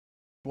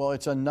Well,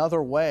 it's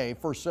another way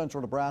for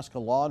Central Nebraska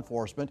law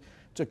enforcement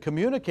to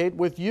communicate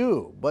with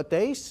you, but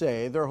they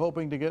say they're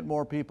hoping to get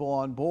more people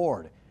on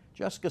board.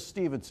 Jessica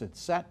Stevenson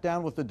sat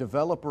down with the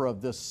developer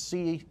of this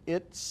See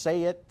It,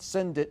 Say It,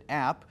 Send It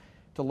app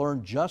to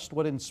learn just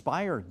what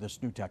inspired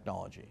this new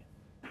technology.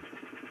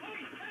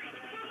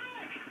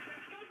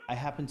 I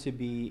happened to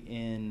be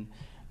in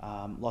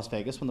Las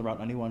Vegas when the Route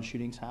 91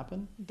 shootings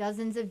happened.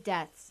 Dozens of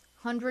deaths,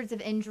 hundreds of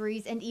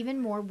injuries, and even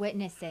more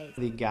witnesses.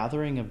 The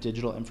gathering of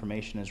digital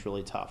information is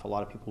really tough. A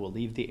lot of people will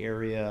leave the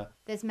area.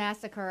 This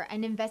massacre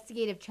and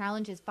investigative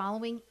challenge is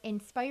following,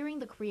 inspiring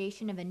the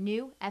creation of a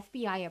new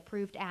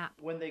FBI-approved app.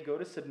 When they go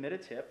to submit a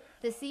tip,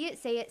 the See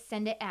It, Say It,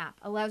 Send It app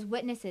allows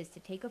witnesses to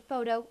take a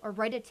photo or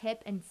write a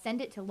tip and send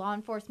it to law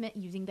enforcement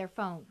using their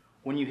phone.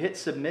 When you hit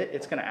submit,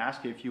 it's going to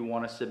ask you if you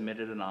want to submit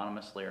it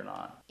anonymously or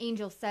not.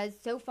 Angell says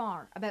so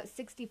far, about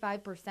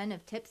 65%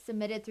 of tips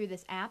submitted through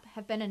this app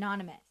have been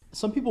anonymous.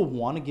 Some people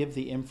want to give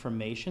the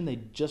information,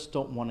 they just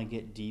don't want to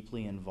get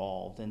deeply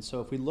involved. And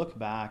so if we look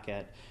back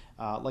at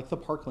like the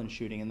Parkland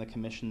shooting and the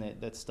commission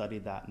that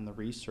studied that in the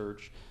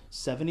research,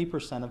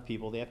 70% of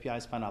people, the FBI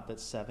has found out that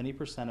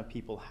 70% of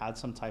people had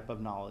some type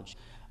of knowledge,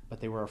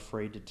 but they were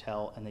afraid to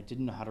tell and they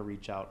didn't know how to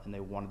reach out and they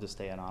wanted to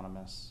stay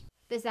anonymous.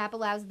 This app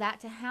allows that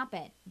to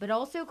happen, but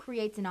also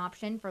creates an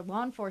option for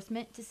law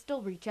enforcement to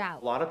still reach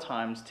out. A lot of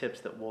times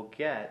tips that we'll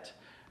get,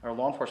 or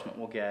law enforcement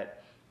will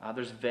get,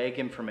 there's vague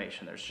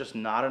information. There's just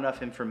not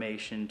enough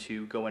information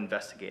to go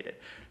investigate it.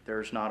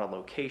 There's not a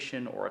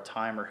location or a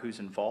time or who's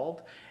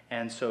involved.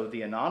 And so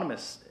the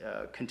anonymous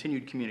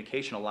continued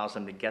communication allows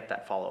them to get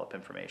that follow-up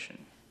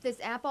information. This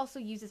app also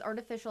uses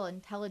artificial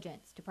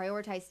intelligence to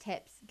prioritize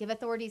tips, give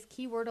authorities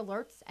keyword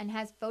alerts, and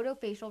has photo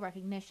facial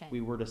recognition.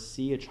 We were to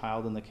see a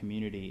child in the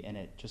community and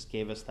it just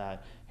gave us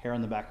that hair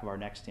on the back of our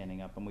neck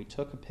standing up, and we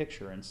took a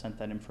picture and sent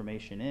that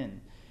information in.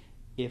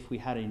 If we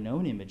had a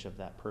known image of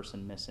that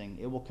person missing,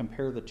 it will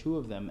compare the two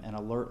of them and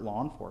alert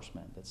law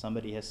enforcement that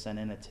somebody has sent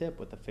in a tip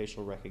with a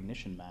facial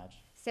recognition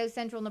badge. So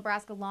Central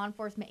Nebraska law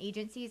enforcement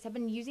agencies have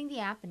been using the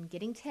app and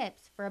getting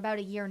tips for about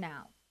a year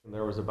now.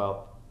 There was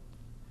about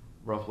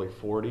roughly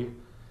 40.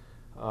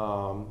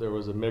 There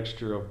was a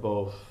mixture of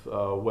both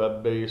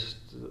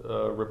web-based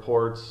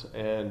reports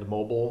and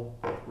mobile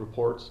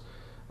reports.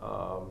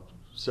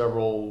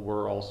 Several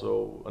were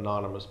also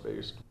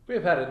anonymous-based.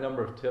 We've had a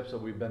number of tips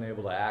that we've been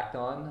able to act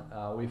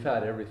on. We've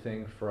had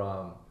everything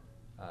from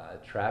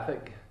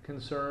traffic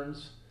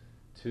concerns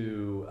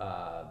to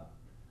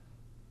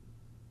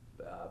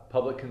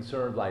public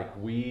concerns like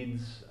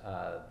weeds,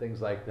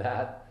 things like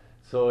that.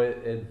 So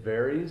it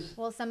varies.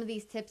 While some of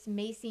these tips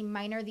may seem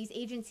minor, these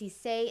agencies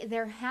say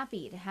they're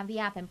happy to have the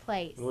app in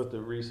place. With the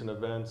recent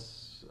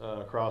events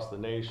across the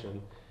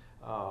nation,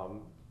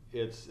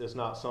 it's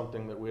not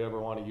something that we ever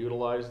want to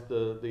utilize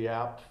the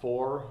app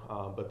for,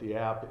 but the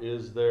app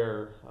is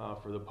there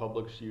for the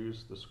public's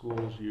use, the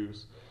school's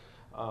use,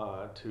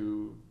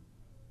 to,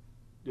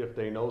 if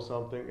they know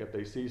something, if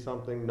they see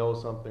something, know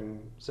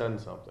something, send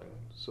something,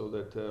 so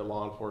that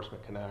law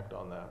enforcement can act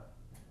on that.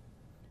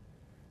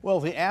 Well,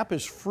 the app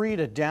is free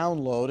to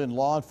download and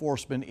law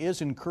enforcement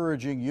is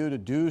encouraging you to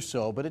do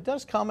so, but it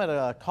does come at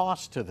a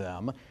cost to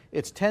them.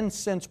 It's 10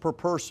 cents per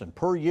person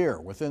per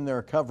year within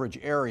their coverage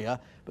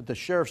area, but the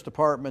Sheriff's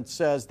Department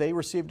says they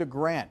received a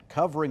grant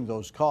covering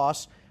those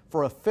costs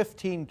for a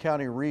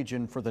 15-county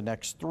region for the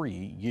next 3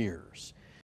 years.